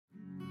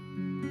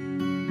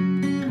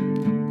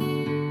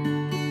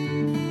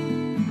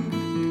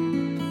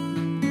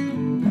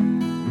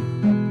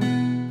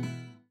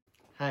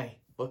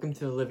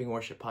welcome to the Living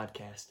Worship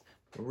Podcast.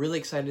 I'm really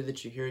excited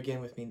that you're here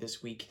again with me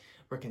this week.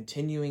 We're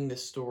continuing the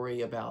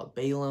story about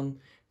Balaam,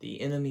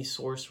 the enemy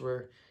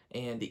sorcerer,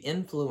 and the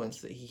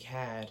influence that he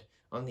had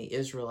on the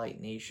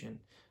Israelite nation.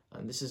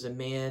 This is a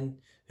man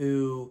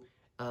who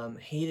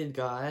hated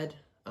God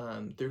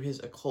through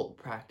his occult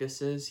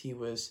practices. He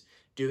was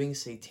doing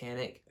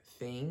satanic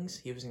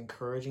things. He was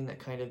encouraging that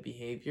kind of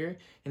behavior,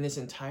 and his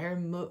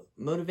entire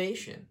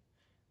motivation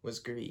was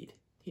greed.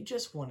 He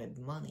just wanted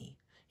money.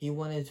 He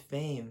wanted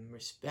fame,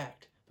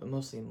 respect, but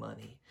mostly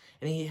money.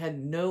 And he had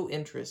no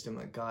interest in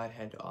what God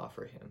had to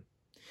offer him.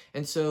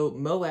 And so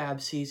Moab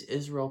sees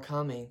Israel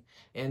coming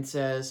and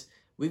says,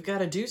 we've got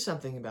to do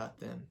something about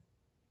them.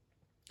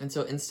 And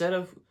so instead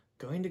of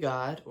going to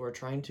God or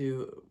trying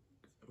to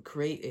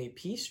create a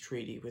peace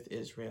treaty with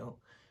Israel,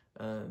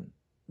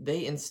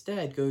 they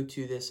instead go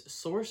to this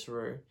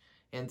sorcerer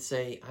and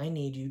say, I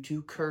need you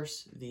to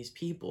curse these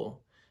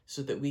people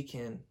so that we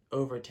can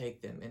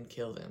overtake them and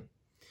kill them.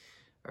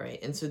 All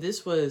right, and so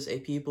this was a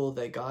people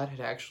that God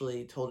had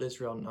actually told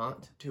Israel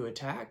not to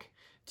attack,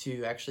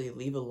 to actually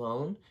leave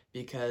alone,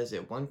 because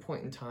at one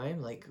point in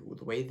time, like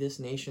the way this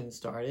nation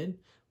started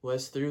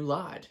was through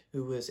Lot,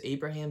 who was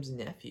Abraham's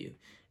nephew.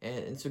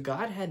 And so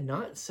God had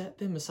not set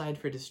them aside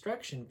for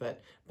destruction,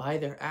 but by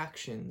their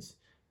actions,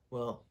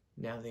 well,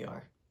 now they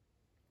are.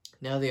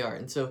 Now they are.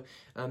 And so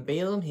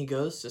Balaam, he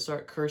goes to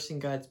start cursing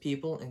God's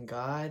people, and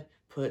God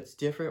puts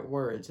different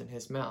words in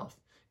his mouth.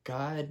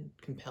 God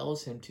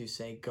compels him to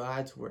say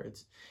God's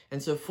words.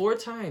 And so 4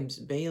 times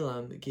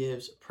Balaam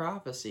gives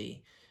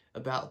prophecy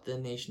about the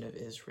nation of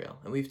Israel.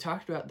 And we've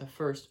talked about the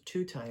first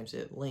 2 times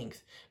at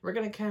length. We're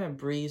going to kind of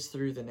breeze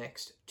through the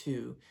next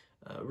 2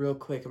 real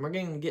quick. And we're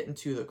going to get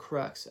into the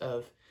crux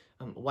of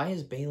why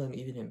is Balaam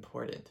even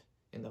important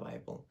in the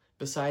Bible,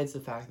 besides the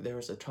fact that there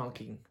was a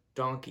talking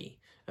donkey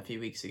a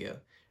few weeks ago,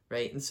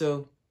 right? And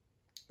so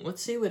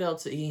let's see what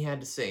else that he had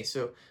to say.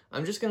 So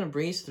I'm just going to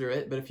breeze through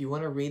it, but if you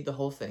want to read the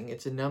whole thing,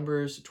 it's in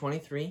Numbers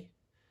 23,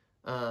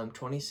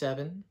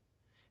 27,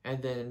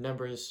 and then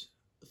Numbers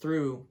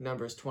through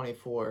Numbers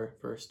 24,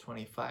 verse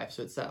 25.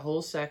 So it's that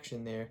whole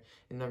section there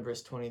in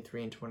Numbers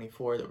 23 and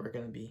 24 that we're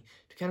going to be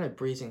kind of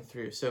breezing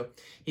through. So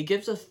he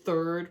gives a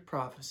third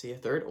prophecy, a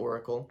third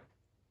oracle,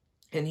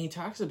 and he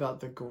talks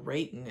about the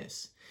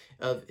greatness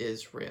of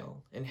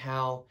Israel and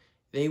how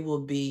they will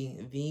be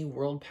the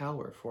world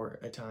power for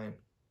a time,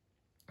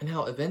 and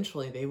how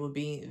eventually they will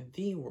be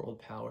the world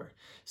power.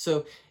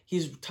 So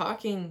he's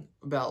talking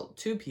about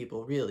 2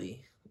 people,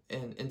 really.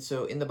 And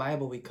so in the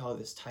Bible, we call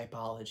this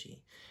typology.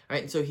 All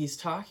right, and so he's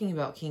talking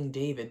about King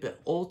David, but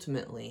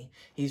ultimately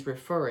he's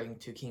referring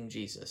to King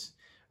Jesus.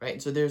 Right,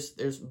 and so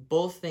there's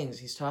both things.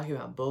 He's talking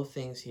about both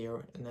things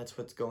here, and that's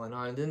what's going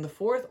on. And then the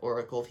 4th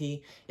oracle,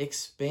 he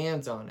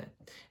expands on it,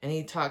 and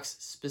he talks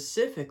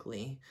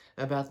specifically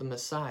about the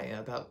Messiah,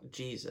 about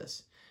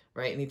Jesus.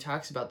 Right, and he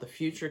talks about the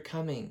future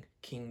coming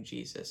King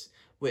Jesus,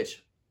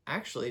 which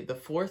actually the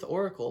 4th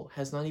oracle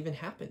has not even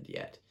happened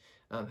yet.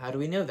 How do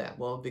we know that?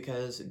 Well,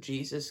 because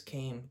Jesus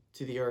came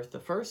to the earth the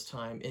first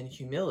time in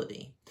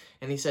humility,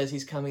 and he says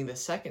he's coming the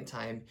second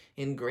time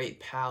in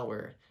great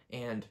power,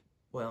 and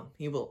well,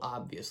 he will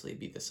obviously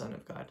be the Son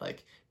of God.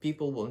 Like,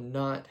 people will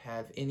not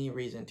have any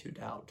reason to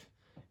doubt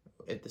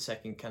at the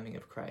second coming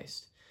of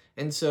Christ.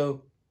 And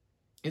so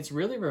it's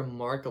really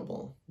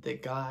remarkable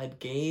that God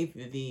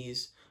gave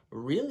these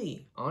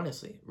really,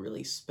 honestly,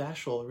 really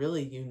special,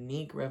 really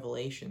unique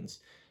revelations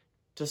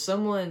to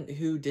someone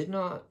who did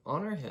not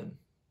honor him,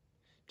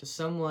 to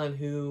someone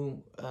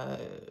who,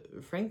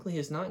 frankly,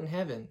 is not in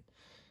heaven.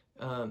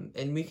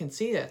 And we can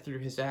see that through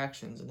his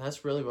actions, and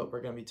that's really what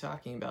we're going to be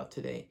talking about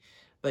today.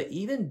 But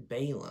even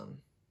Balaam,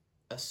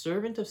 a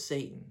servant of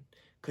Satan,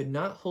 could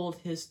not hold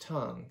his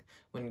tongue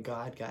when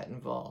God got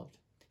involved.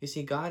 You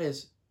see, God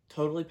is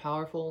totally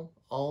powerful,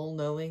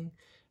 all-knowing,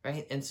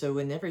 right? And so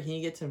whenever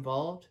he gets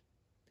involved,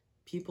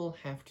 people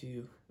have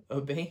to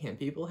obey him.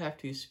 People have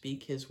to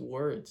speak his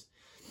words.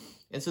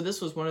 And so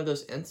this was one of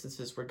those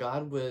instances where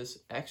God was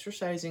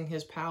exercising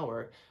his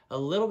power a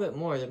little bit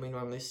more than we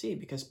normally see,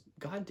 because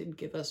God did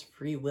give us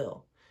free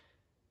will.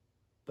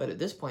 But at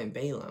this point,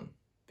 Balaam,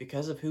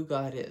 because of who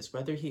God is,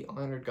 whether he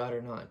honored God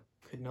or not,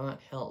 could not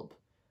help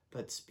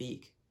but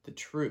speak the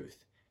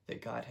truth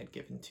that God had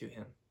given to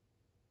him.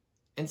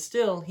 And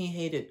still, he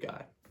hated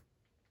God.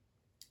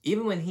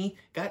 Even when he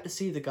got to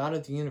see the God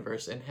of the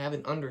universe and have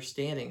an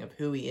understanding of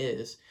who he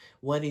is,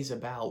 what he's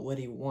about, what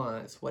he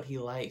wants, what he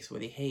likes,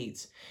 what he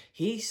hates,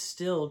 he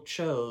still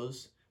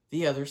chose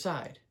the other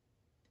side.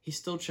 He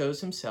still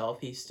chose himself.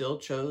 He still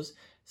chose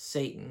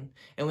Satan.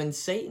 And when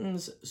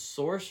Satan's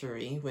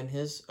sorcery, when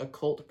his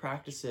occult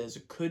practices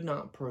could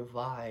not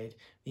provide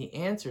the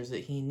answers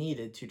that he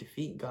needed to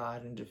defeat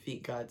God and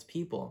defeat God's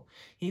people,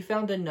 he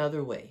found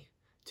another way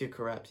to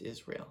corrupt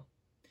Israel.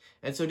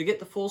 And so to get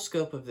the full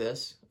scope of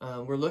this,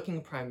 we're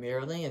looking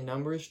primarily in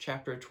Numbers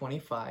chapter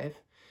 25,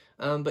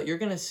 but you're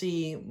going to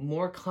see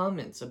more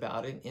comments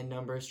about it in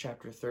Numbers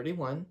chapter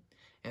 31,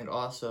 and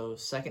also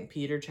 2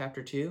 Peter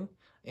chapter 2,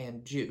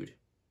 and Jude.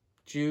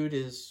 Jude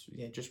is,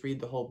 just read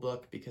the whole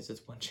book because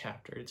it's one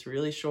chapter. It's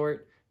really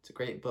short, It's a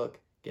great book.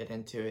 Get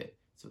into it.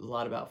 It's a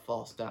lot about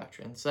false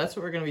doctrine. So that's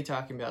what we're going to be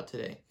talking about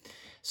today.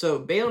 So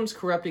Balaam's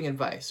corrupting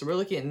advice. So we're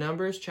looking at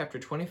Numbers chapter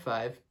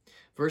 25,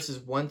 verses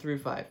 1 through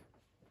 5.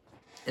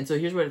 And so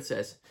here's what it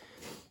says.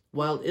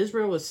 While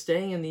Israel was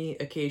staying in the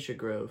acacia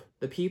grove,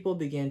 the people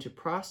began to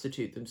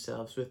prostitute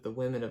themselves with the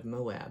women of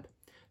Moab.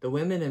 The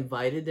women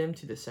invited them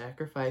to the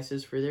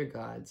sacrifices for their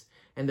gods,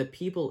 and the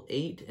people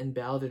ate and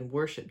bowed in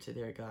worship to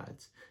their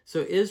gods.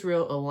 So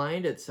Israel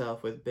aligned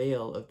itself with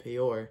Baal of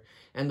Peor,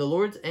 and the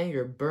Lord's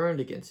anger burned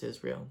against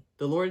Israel.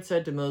 The Lord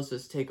said to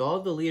Moses, "Take all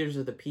the leaders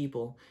of the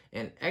people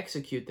and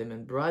execute them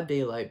in broad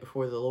daylight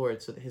before the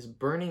Lord, so that his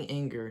burning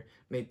anger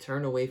may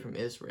turn away from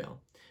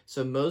Israel."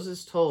 So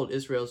Moses told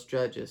Israel's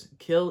judges,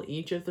 "Kill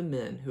each of the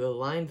men who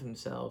aligned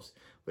themselves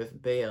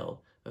with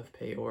Baal of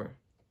Peor."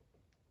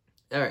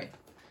 All right.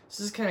 This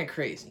is kind of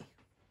crazy.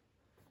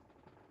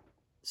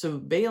 So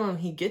Balaam,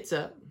 he gets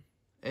up,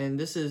 and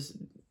this is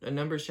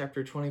Numbers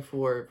chapter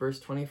 24, verse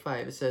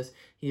 25. It says,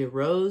 he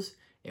arose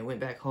and went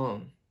back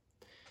home.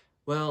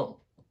 Well,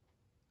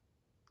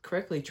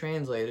 correctly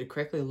translated,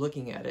 correctly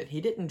looking at it,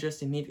 he didn't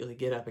just immediately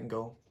get up and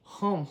go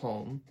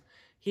home.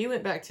 He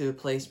went back to the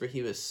place where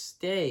he was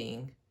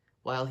staying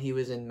while he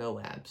was in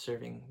Moab,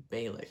 serving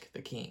Balak,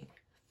 the king.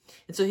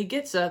 And so he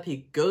gets up,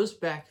 he goes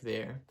back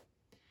there,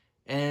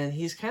 and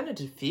he's kind of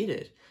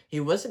defeated. He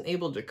wasn't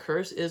able to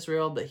curse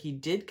Israel, but he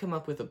did come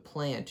up with a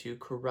plan to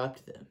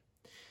corrupt them.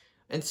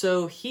 And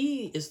so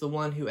he is the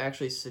one who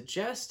actually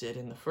suggested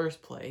in the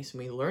first place,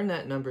 and we learn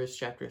that in Numbers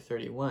chapter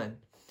 31,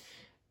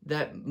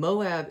 that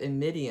Moab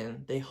and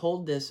Midian, they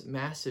hold this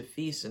massive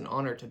feast in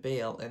honor to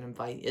Baal and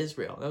invite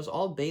Israel. That was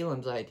all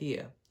Balaam's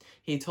idea.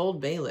 He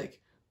told Balak,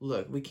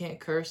 look, we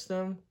can't curse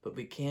them, but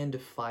we can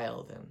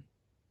defile them.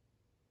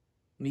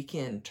 We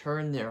can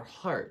turn their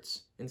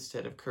hearts,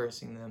 instead of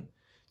cursing them,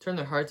 turn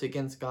their hearts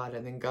against God,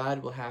 and then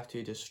God will have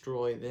to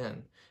destroy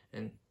them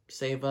and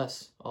save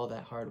us all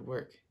that hard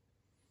work.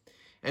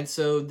 And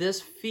so this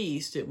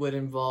feast, it would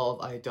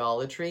involve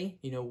idolatry,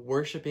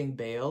 worshiping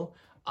Baal.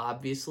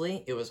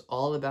 Obviously, it was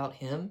all about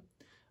him.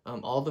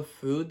 All the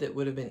food that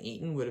would have been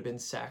eaten would have been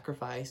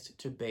sacrificed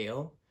to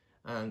Baal,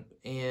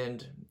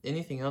 and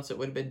anything else that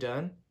would have been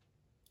done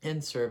in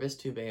service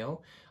to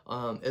Baal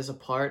as a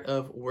part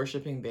of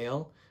worshiping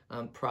Baal.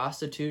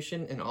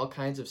 Prostitution and all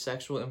kinds of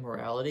sexual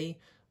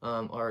immorality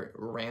are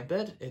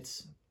rampant.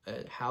 It's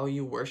how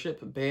you worship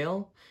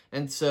Baal.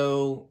 And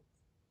so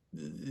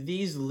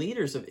these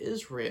leaders of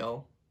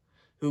Israel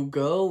who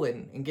go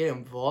and get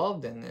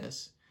involved in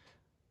this,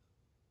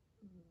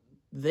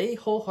 they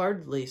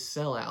wholeheartedly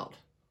sell out.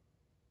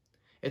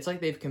 It's like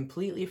they've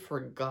completely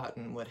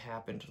forgotten what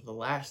happened the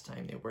last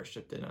time they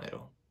worshipped an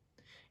idol.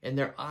 And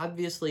they're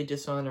obviously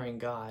dishonoring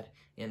God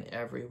in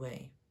every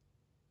way.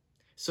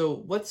 So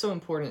what's so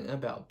important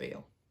about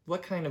Baal?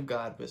 What kind of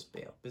God was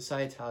Baal,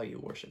 besides how you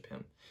worship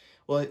him?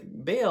 Well,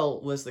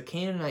 Baal was the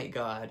Canaanite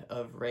god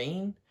of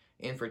rain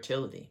and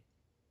fertility.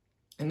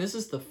 And this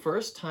is the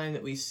first time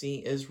that we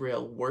see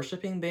Israel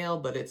worshiping Baal,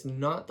 but it's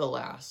not the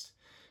last.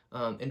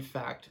 In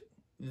fact,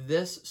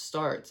 this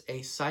starts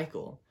a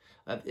cycle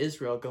of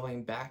Israel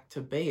going back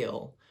to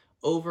Baal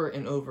over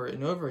and over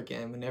and over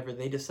again whenever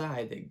they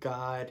decide that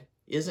God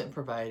isn't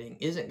providing,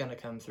 isn't going to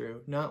come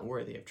through, not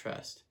worthy of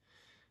trust.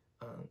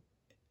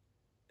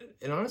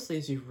 And honestly,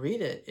 as you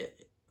read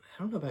it, I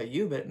don't know about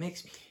you, but it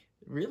makes me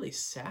really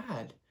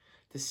sad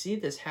to see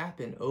this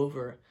happen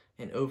over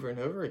and over and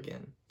over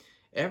again.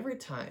 Every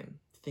time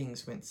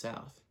things went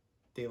south,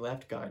 they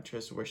left God,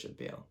 chose to worship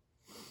Baal.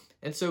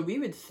 And so we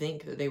would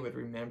think that they would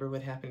remember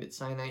what happened at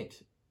Sinai,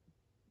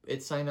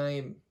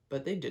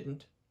 but they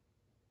didn't.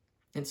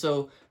 And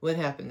so what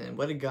happened then?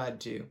 What did God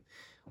do?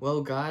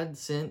 Well, God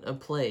sent a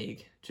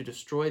plague to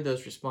destroy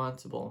those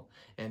responsible,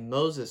 and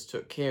Moses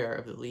took care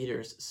of the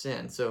leaders'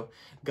 sin. So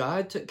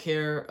God took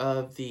care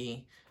of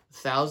the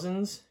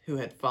thousands who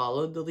had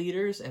followed the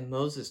leaders, and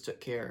Moses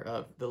took care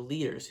of the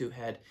leaders who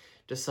had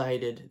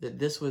decided that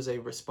this was a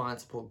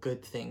responsible,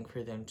 good thing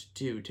for them to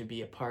do, to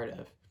be a part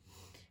of.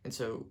 And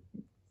so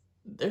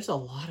there's a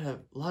lot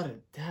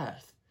of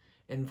death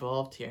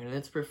involved here, and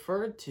it's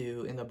referred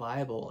to in the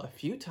Bible a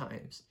few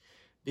times,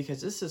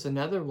 because this is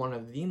another one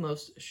of the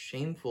most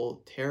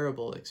shameful,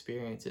 terrible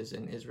experiences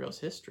in Israel's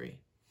history.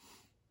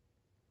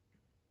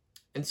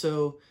 And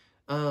so,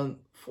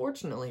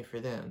 fortunately for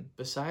them,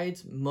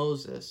 besides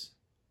Moses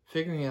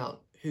figuring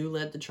out who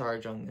led the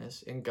charge on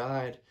this, and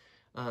God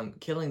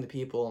killing the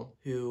people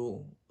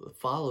who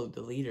followed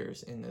the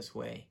leaders in this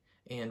way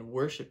and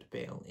worshipped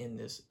Baal in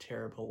this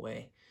terrible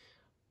way,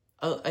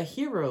 a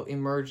hero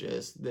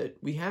emerges that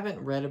we haven't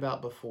read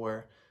about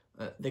before,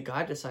 that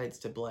God decides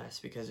to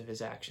bless because of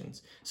his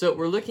actions. So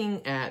we're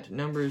looking at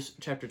Numbers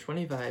chapter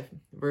 25,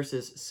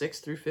 verses 6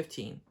 through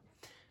 15.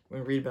 We're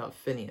going to read about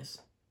Phinehas.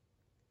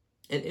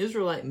 An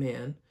Israelite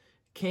man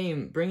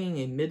came bringing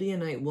a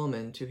Midianite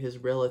woman to his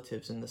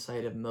relatives in the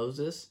sight of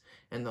Moses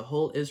and the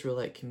whole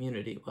Israelite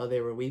community while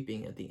they were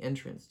weeping at the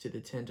entrance to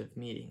the tent of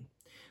meeting.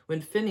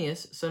 When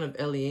Phinehas, son of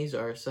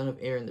Eleazar, son of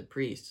Aaron the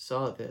priest,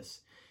 saw this,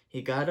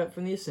 He got up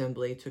from the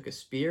assembly, took a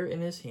spear in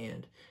his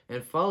hand,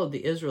 and followed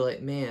the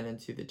Israelite man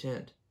into the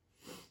tent.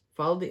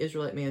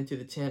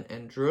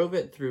 And drove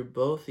it through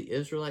both the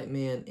Israelite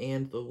man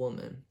and the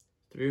woman,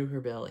 through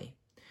her belly.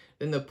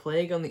 Then the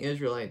plague on the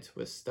Israelites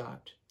was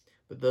stopped,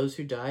 but those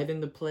who died in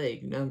the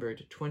plague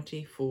numbered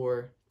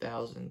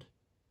 24,000.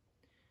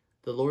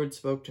 The Lord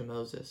spoke to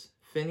Moses,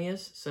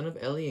 Phinehas, son of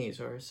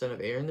Eleazar, son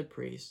of Aaron the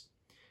priest,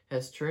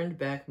 has turned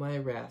back my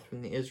wrath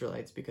from the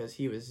Israelites because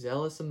he was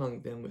zealous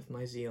among them with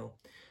my zeal,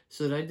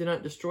 so that I did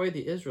not destroy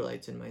the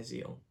Israelites in my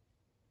zeal.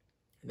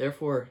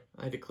 Therefore,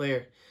 I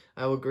declare,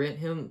 I will grant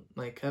him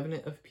my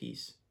covenant of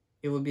peace.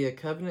 It will be a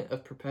covenant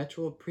of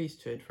perpetual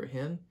priesthood for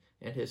him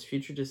and his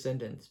future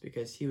descendants,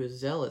 because he was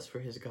zealous for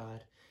his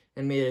God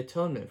and made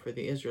atonement for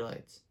the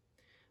Israelites.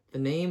 The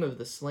name of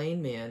the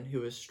slain man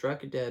who was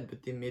struck dead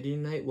with the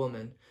Midianite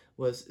woman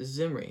was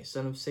Zimri,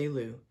 son of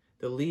Salu,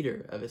 the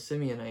leader of a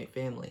Simeonite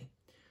family.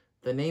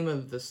 The name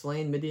of the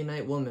slain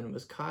Midianite woman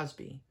was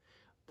Cosbi,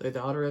 the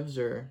daughter of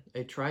Zur,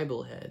 a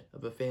tribal head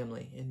of a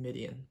family in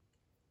Midian.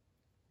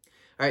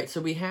 All right,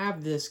 so we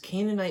have this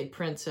Canaanite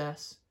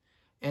princess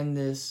and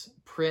this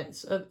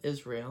prince of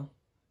Israel.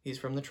 He's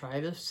from the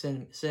tribe of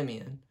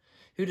Simeon,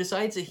 who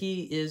decides that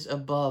he is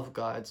above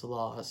God's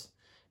laws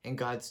and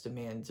God's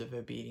demands of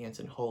obedience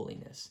and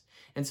holiness.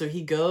 And so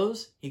he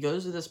goes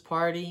to this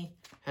party,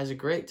 has a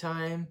great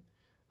time,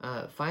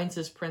 finds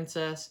this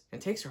princess, and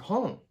takes her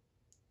home.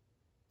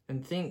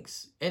 And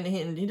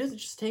he doesn't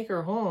just take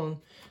her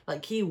home,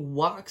 like he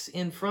walks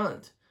in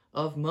front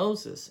of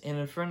Moses and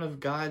in front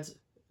of God's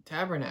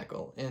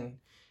tabernacle, and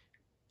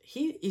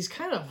he's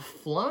kind of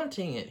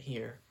flaunting it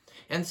here.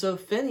 And so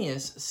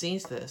Phinehas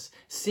sees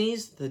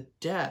the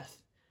death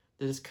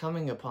that is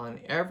coming upon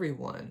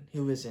everyone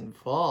who is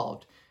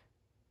involved.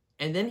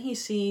 And then he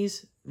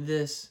sees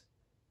this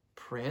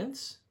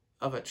prince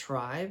of a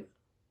tribe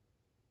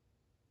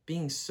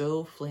being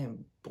so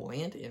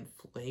flamboyant and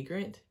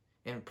flagrant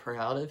and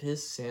proud of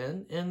his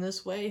sin in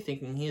this way,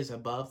 thinking he is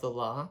above the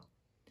law.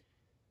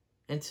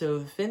 And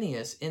so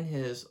Phinehas, in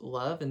his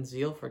love and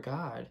zeal for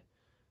God,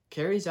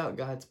 carries out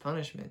God's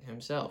punishment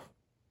himself.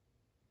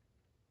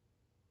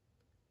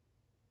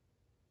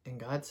 And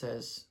God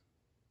says,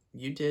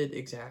 you did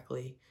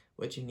exactly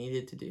what you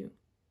needed to do.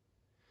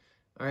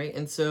 All right,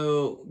 and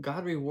so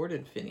God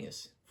rewarded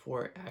Phinehas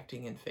for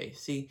acting in faith.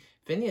 See,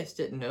 Phinehas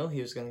didn't know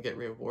he was going to get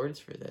rewards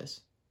for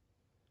this.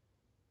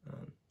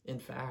 In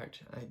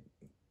fact,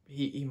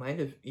 he might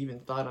have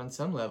even thought on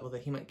some level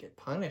that he might get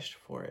punished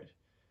for it.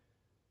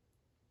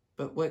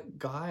 But what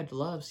God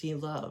loves, he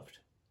loved.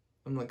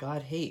 And what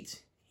God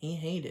hates, he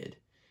hated.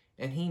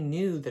 And he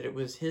knew that it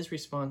was his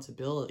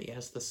responsibility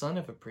as the son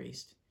of a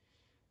priest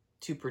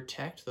to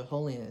protect the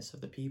holiness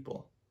of the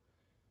people.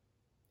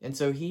 And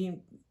so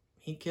he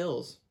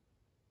kills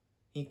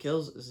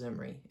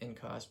Zimri and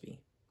Cosbi,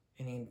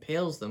 and he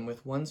impales them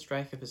with one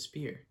strike of a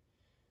spear.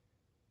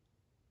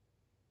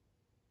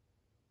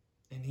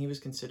 And he was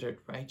considered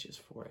righteous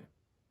for it.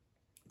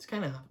 It's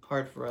kind of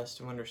hard for us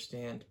to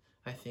understand,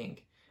 I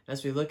think,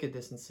 as we look at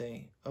this and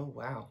say, oh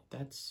wow,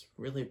 that's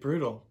really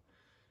brutal.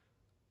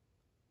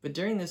 But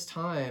during this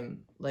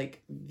time,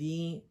 like,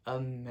 the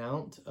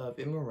amount of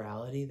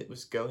immorality that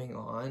was going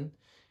on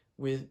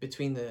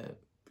between the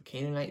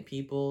Canaanite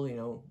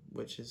people,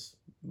 which is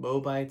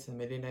Moabites and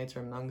Midianites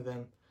are among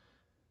them,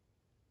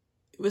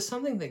 it was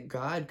something that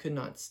God could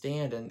not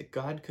stand and that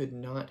God could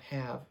not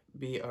have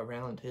be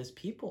around his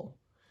people,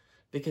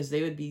 because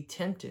they would be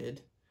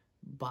tempted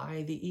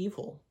by the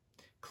evil.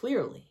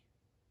 Clearly,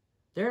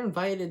 they're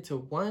invited to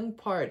one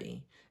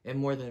party and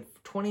more than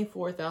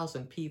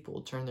 24,000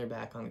 people turn their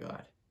back on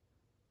God.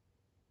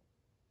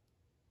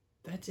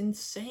 That's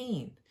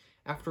insane.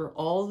 After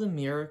all the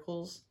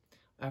miracles,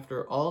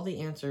 after all the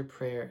answered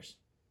prayers,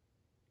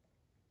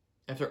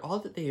 after all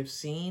that they have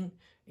seen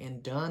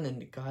and done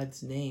in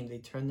God's name, they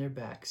turn their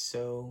back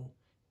so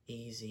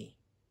easy.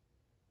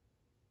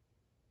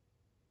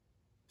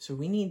 So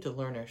we need to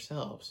learn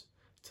ourselves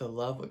to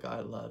love what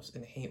God loves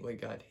and hate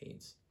what God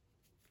hates.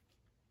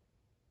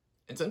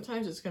 And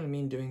sometimes it's going to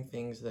mean doing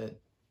things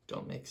that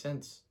don't make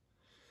sense.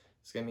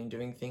 It's going to mean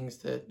doing things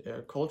that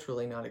are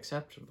culturally not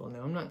acceptable.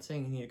 Now, I'm not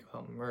saying you need to go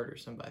out and murder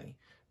somebody.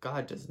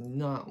 God does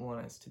not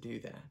want us to do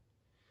that.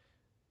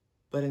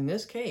 But in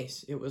this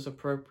case, it was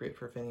appropriate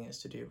for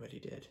Phinehas to do what he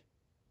did.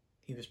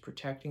 He was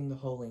protecting the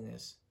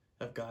holiness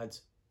of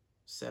God's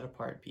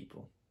set-apart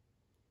people.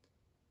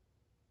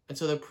 And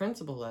so the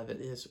principle of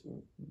it is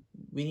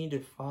we need to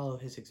follow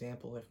his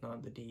example, if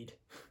not the deed,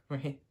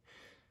 right?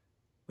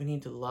 We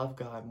need to love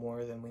God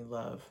more than we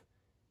love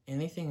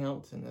anything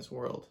else in this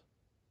world.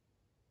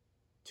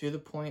 To the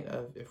point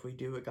of, if we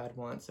do what God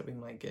wants, that we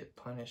might get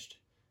punished,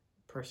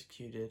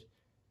 persecuted,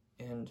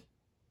 and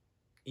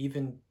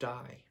even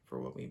die for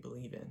what we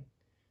believe in.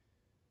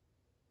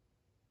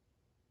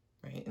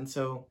 Right? And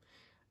so,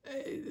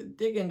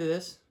 dig into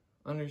this.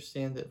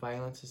 Understand that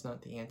violence is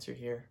not the answer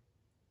here.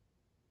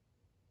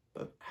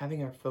 But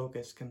having our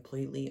focus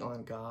completely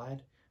on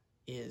God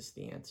is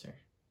the answer.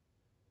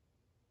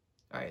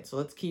 All right. right, so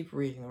let's keep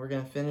reading. We're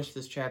going to finish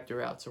this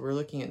chapter out. So we're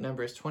looking at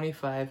Numbers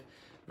 25,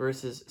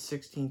 verses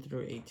 16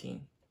 through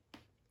 18. It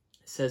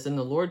says, "And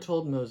the Lord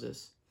told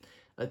Moses,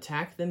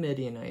 'Attack the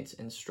Midianites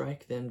and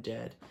strike them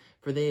dead,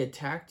 for they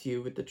attacked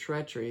you with the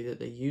treachery that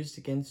they used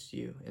against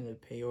you in the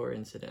Peor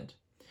incident.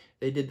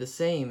 They did the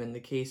same in the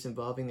case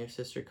involving their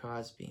sister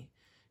Cosbi,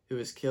 who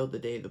was killed the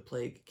day the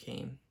plague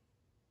came.'"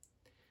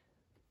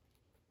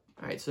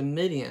 All right, so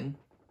Midian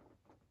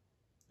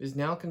is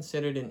now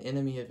considered an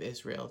enemy of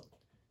Israel,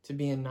 to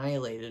be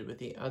annihilated with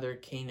the other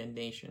Canaan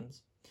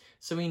nations.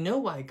 So we know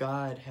why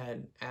God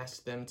had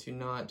asked them to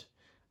not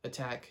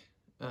attack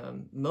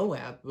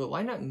Moab, but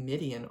why not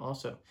Midian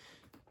also?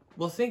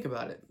 Well, think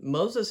about it.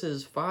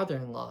 Moses'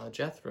 father-in-law,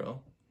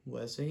 Jethro,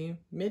 was a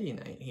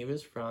Midianite. He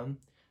was from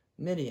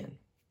Midian.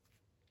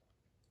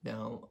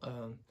 Now,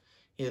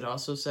 it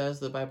also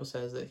says, the Bible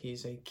says that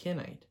he's a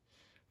Kenite.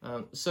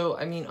 So,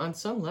 I mean, on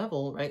some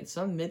level, right,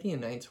 some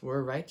Midianites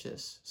were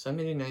righteous. Some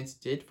Midianites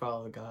did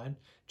follow God.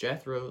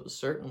 Jethro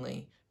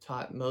certainly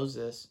taught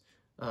Moses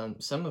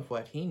some of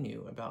what he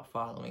knew about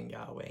following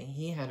Yahweh.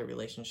 He had a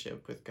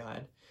relationship with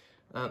God.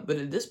 But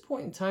at this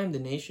point in time, the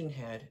nation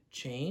had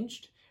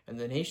changed, and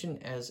the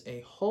nation as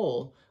a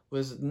whole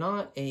was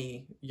not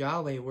a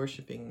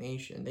Yahweh-worshiping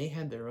nation. They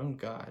had their own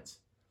gods,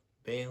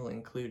 Baal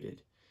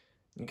included.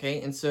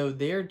 Okay, and so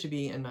they're to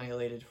be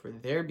annihilated for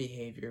their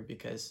behavior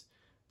because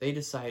they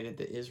decided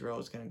that Israel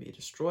was going to be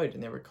destroyed,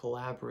 and they were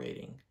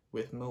collaborating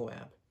with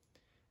Moab.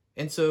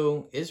 And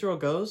so Israel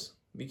goes,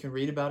 we can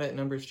read about it in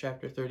Numbers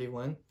chapter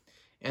 31,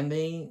 and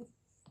they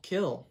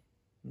kill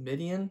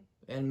Midian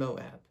and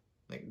Moab.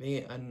 Like,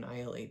 they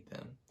annihilate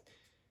them.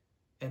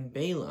 And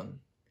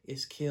Balaam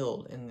is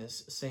killed in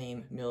this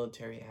same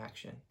military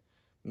action.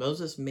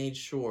 Moses made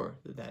sure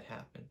that that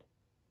happened.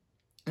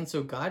 And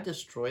so God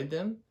destroyed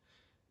them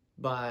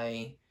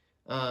by,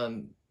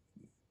 I'm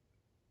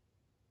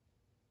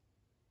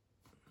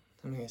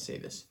going to say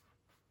this.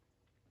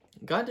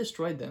 God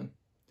destroyed them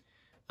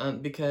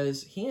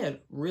because he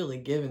had really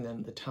given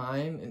them the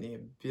time and the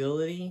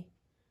ability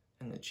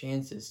and the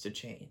chances to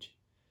change.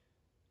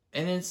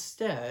 And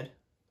instead,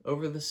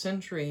 over the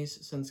centuries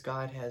since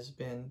God has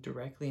been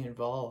directly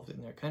involved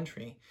in their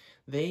country,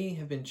 they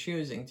have been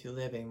choosing to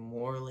live a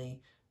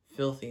morally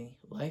filthy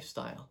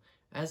lifestyle,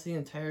 as the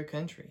entire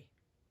country.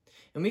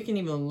 And we can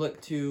even look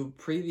to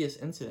previous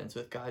incidents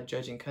with God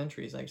judging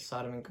countries like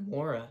Sodom and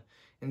Gomorrah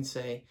and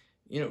say,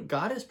 you know,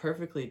 God is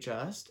perfectly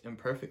just and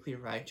perfectly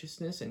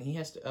righteousness, and he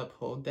has to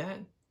uphold that.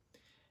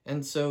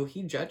 And so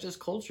he judges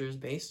cultures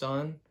based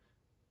on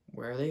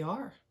where they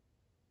are.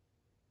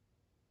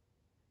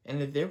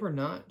 And if there were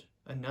not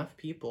enough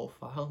people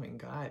following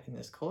God in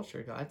this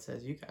culture, God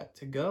says, you got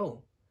to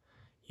go.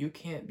 You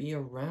can't be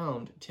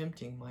around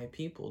tempting my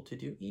people to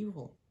do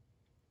evil.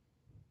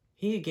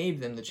 He gave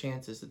them the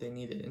chances that they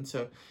needed. And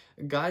so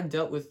God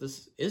dealt with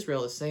this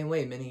Israel the same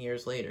way many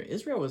years later.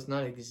 Israel was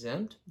not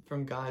exempt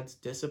from God's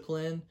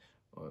discipline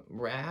or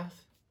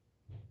wrath.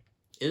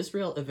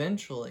 Israel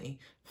eventually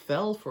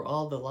fell for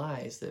all the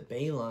lies that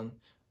Balaam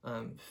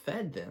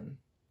fed them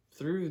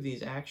through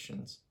these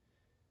actions.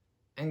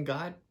 And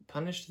God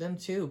punished them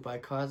too by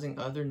causing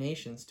other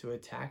nations to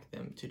attack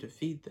them, to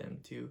defeat them,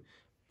 to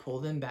pull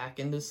them back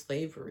into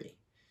slavery.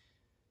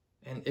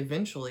 And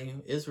eventually,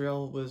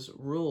 Israel was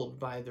ruled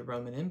by the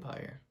Roman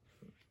Empire.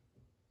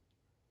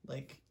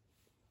 Like,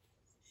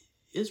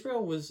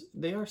 Israel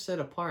they are set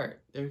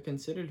apart. They're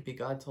considered to be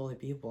God's holy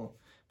people,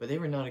 but they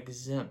were not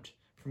exempt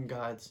from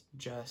God's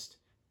just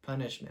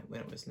punishment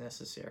when it was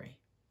necessary.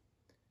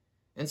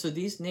 And so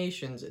these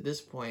nations at this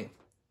point,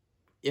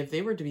 if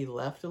they were to be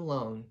left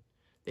alone,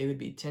 they would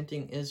be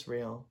tempting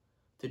Israel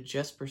to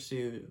just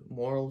pursue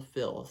moral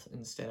filth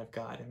instead of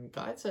God. And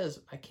God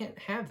says, I can't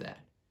have that.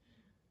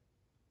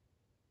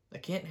 I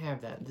can't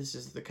have that. This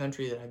is the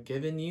country that I've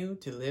given you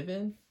to live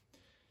in,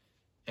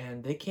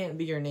 and they can't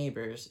be your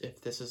neighbors if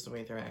this is the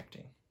way they're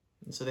acting.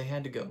 And so they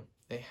had to go.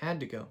 They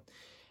had to go.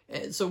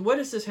 And so what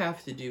does this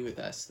have to do with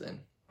us then?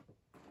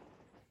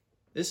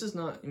 This is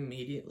not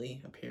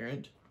immediately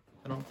apparent,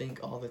 I don't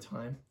think, all the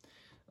time.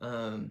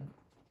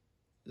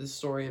 This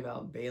story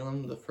about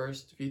Balaam, the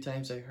first few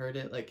times I heard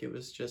it, like it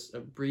was just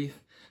a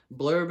brief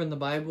blurb in the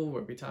Bible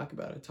where we talk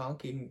about a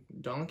talking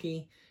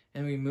donkey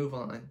and we move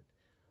on.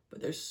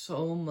 But there's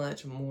so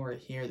much more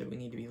here that we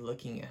need to be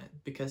looking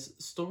at, because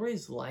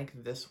stories like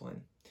this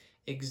one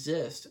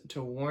exist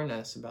to warn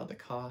us about the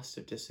cost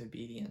of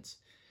disobedience.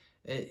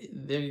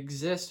 They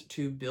exist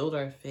to build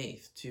our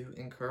faith, to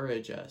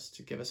encourage us,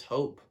 to give us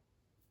hope.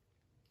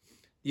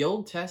 The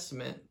Old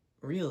Testament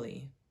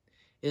really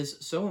is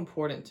so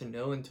important to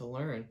know and to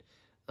learn.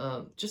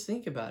 Just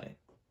think about it.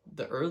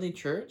 The early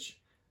church,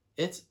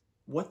 it's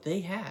what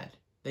they had.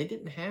 They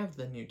didn't have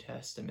the New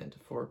Testament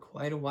for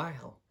quite a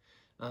while.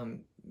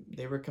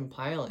 They were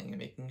compiling and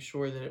making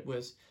sure that it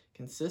was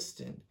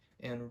consistent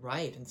and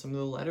right, and some of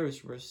the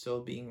letters were still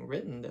being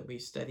written that we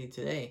study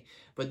today.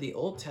 But the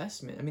Old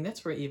Testament, I mean,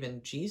 that's where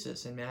even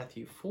Jesus in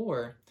Matthew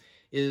 4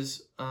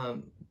 is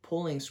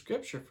pulling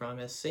scripture from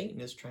as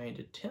Satan is trying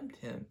to tempt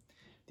him.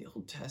 The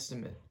Old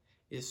Testament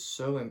is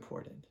so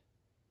important.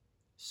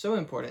 So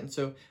important.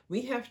 So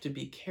we have to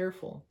be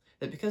careful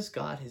that because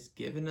God has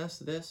given us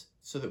this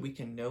so that we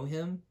can know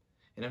him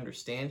and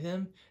understand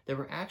him, that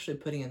we're actually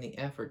putting in the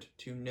effort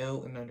to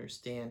know and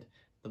understand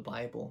the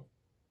Bible.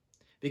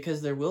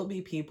 Because there will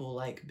be people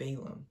like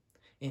Balaam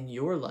in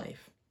your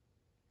life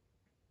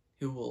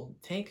who will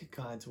take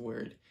God's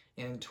word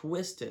and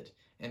twist it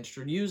and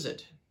use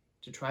it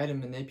to try to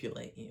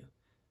manipulate you.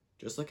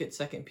 Just look at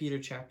 2 Peter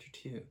chapter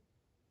 2.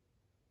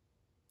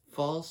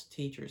 False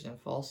teachers and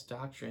false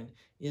doctrine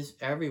is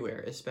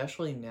everywhere,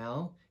 especially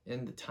now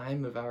in the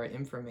time of our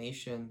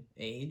information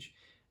age.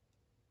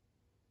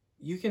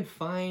 You can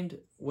find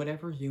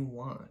whatever you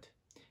want.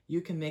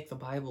 You can make the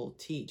Bible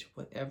teach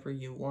whatever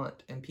you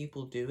want, and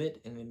people do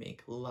it, and they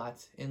make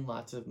lots and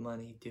lots of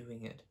money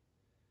doing it.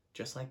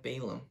 Just like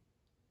Balaam.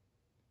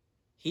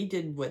 He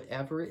did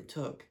whatever it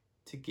took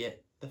to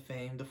get the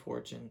fame, the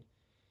fortune,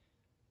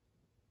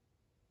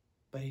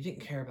 but he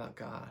didn't care about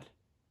God.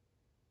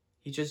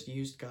 He just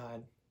used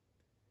God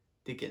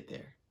to get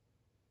there.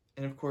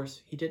 And of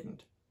course, he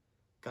didn't.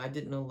 God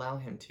didn't allow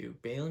him to.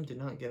 Balaam did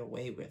not get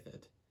away with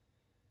it.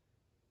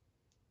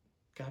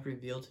 God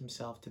revealed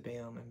himself to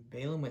Balaam, and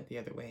Balaam went the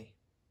other way.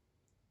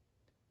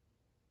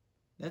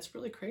 That's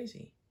really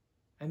crazy.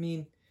 I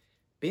mean,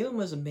 Balaam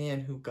was a man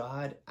who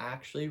God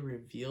actually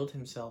revealed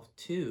himself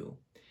to,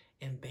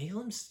 and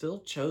Balaam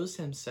still chose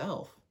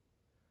himself.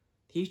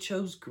 He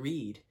chose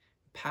greed,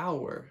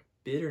 power,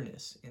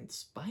 bitterness, and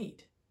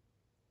spite.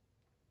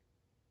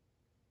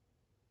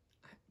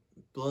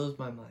 Blows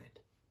my mind.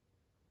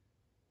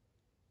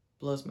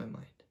 Blows my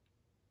mind.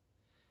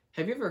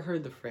 Have you ever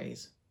heard the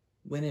phrase,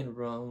 when in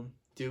Rome,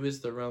 do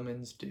as the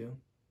Romans do?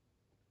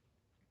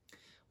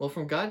 Well,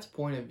 from God's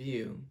point of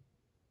view,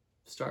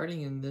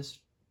 starting in this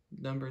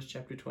Numbers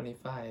chapter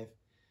 25,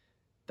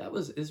 that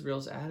was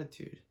Israel's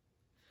attitude.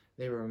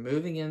 They were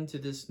moving into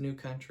this new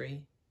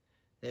country.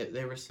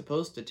 They were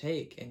supposed to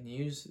take and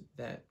use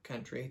that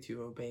country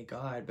to obey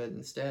God, but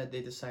instead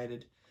they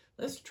decided,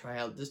 let's try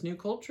out this new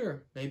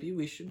culture. Maybe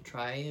we should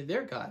try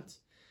their gods.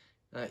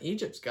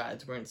 Egypt's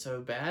gods weren't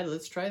so bad.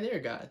 Let's try their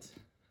gods.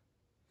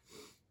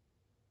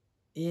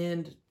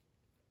 And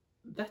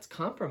that's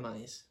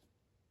compromise.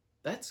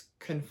 That's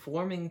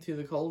conforming to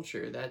the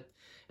culture.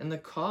 And the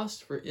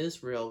cost for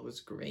Israel was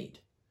great.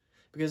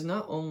 Because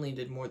not only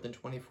did more than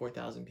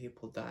 24,000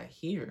 people die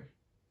here,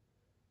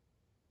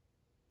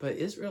 but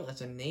Israel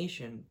as a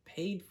nation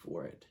paid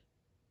for it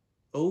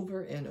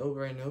over and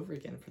over and over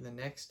again for the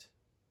next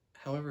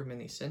however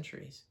many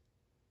centuries.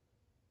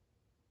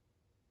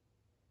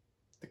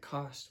 The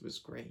cost was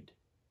great.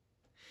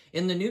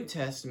 In the New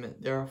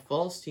Testament, there are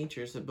false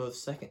teachers that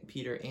both 2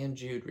 Peter and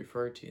Jude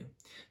refer to,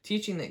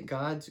 teaching that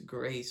God's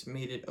grace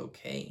made it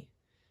okay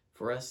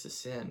for us to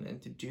sin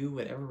and to do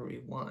whatever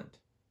we want.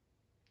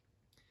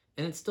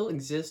 And it still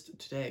exists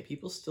today.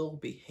 People still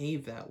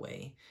behave that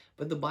way,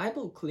 but the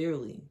Bible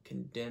clearly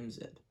condemns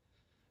it.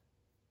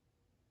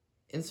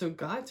 And so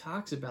God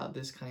talks about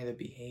this kind of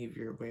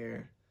behavior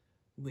where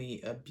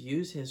we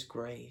abuse his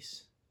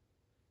grace.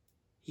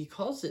 He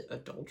calls it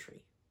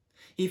adultery.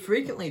 He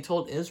frequently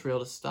told Israel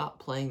to stop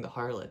playing the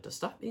harlot, to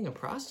stop being a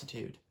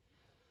prostitute.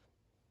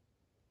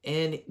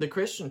 And the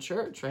Christian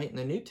church, right, in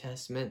the New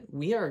Testament,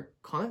 we are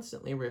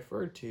constantly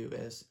referred to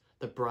as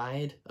the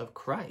bride of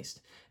Christ.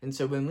 And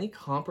so when we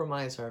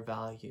compromise our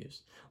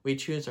values, we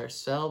choose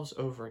ourselves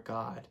over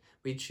God,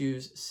 we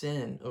choose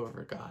sin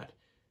over God,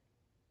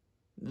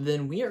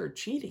 then we are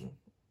cheating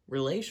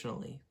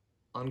relationally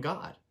on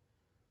God.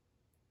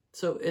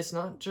 So it's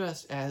not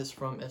just as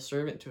from a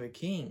servant to a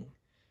king,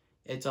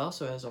 it's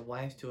also as a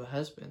wife to a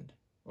husband,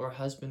 or a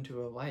husband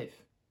to a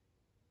wife.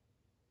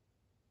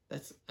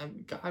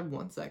 God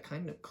wants that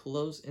kind of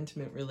close,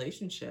 intimate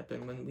relationship.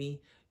 And when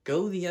we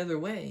go the other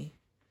way,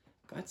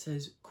 God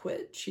says,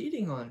 quit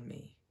cheating on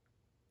me.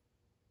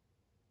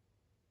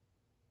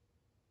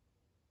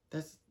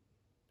 That's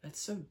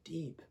so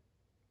deep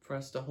for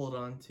us to hold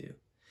on to.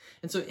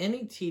 And so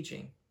any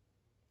teaching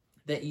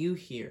that you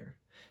hear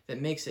that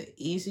makes it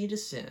easy to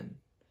sin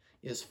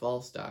is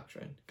false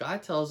doctrine.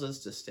 God tells us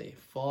to stay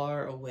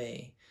far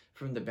away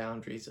from the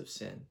boundaries of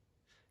sin.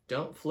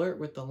 Don't flirt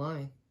with the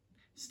line.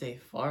 Stay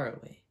far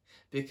away,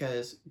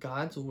 because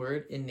God's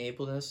word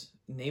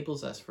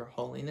enables us for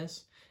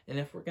holiness. And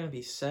if we're going to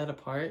be set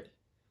apart,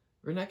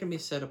 we're not going to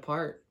be set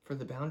apart for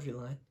the boundary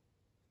line.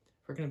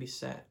 We're going to be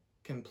set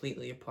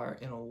completely apart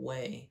and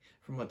away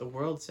from what the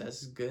world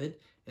says is good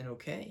and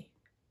okay.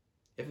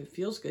 If it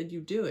feels good,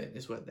 you do it,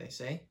 is what they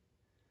say.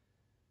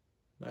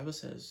 The Bible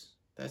says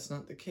that's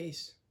not the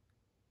case.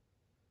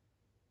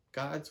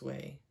 God's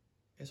way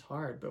is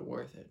hard, but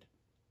worth it.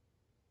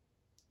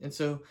 And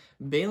so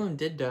Balaam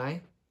did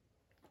die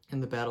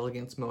in the battle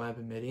against Moab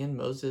and Midian.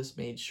 Moses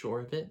made sure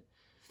of it.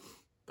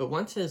 But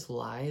once his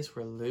lies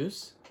were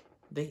loose,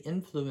 they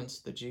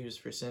influenced the Jews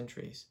for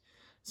centuries.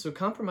 So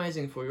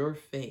compromising for your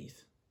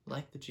faith,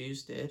 like the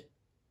Jews did,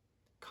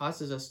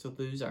 causes us to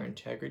lose our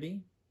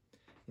integrity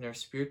and our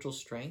spiritual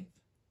strength.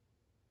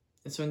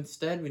 And so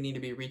instead, we need to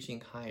be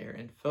reaching higher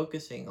and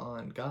focusing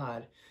on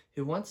God,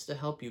 who wants to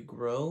help you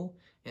grow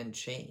and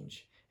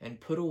change. and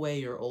put away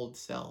your old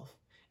self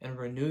and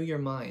renew your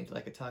mind,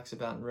 like it talks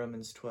about in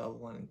Romans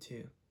 12:1 and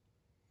 2.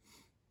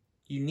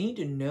 You need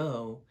to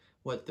know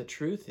what the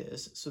truth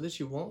is so that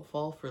you won't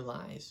fall for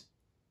lies.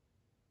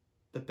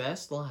 The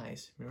best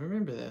lies,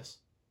 remember this,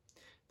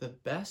 the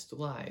best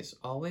lies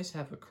always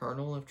have a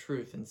kernel of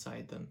truth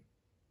inside them.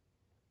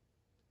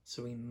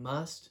 So we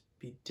must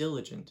be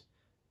diligent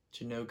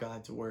to know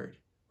God's word,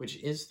 which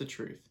is the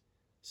truth,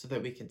 so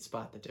that we can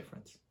spot the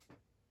difference.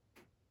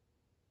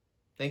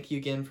 Thank you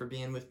again for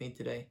being with me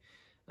today.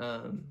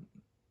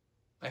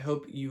 I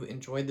hope you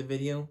enjoyed the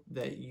video,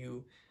 that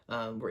you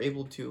were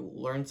able to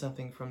learn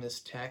something from this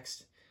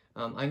text.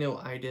 I know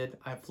I did.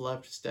 I've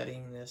loved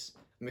studying this.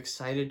 I'm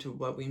excited to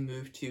what we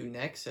move to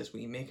next as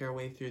we make our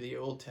way through the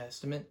Old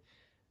Testament.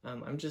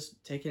 I'm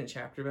just taking it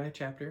chapter by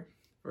chapter,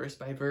 verse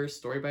by verse,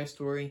 story by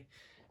story,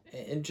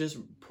 and just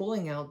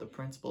pulling out the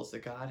principles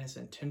that God has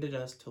intended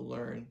us to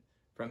learn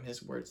from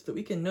his word so that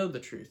we can know the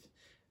truth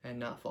and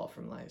not fall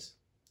from lies.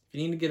 If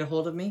you need to get a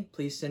hold of me,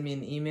 please send me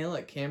an email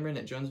at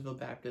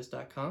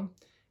cameron@jonesvillebaptist.com,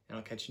 and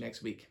I'll catch you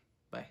next week.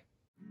 Bye.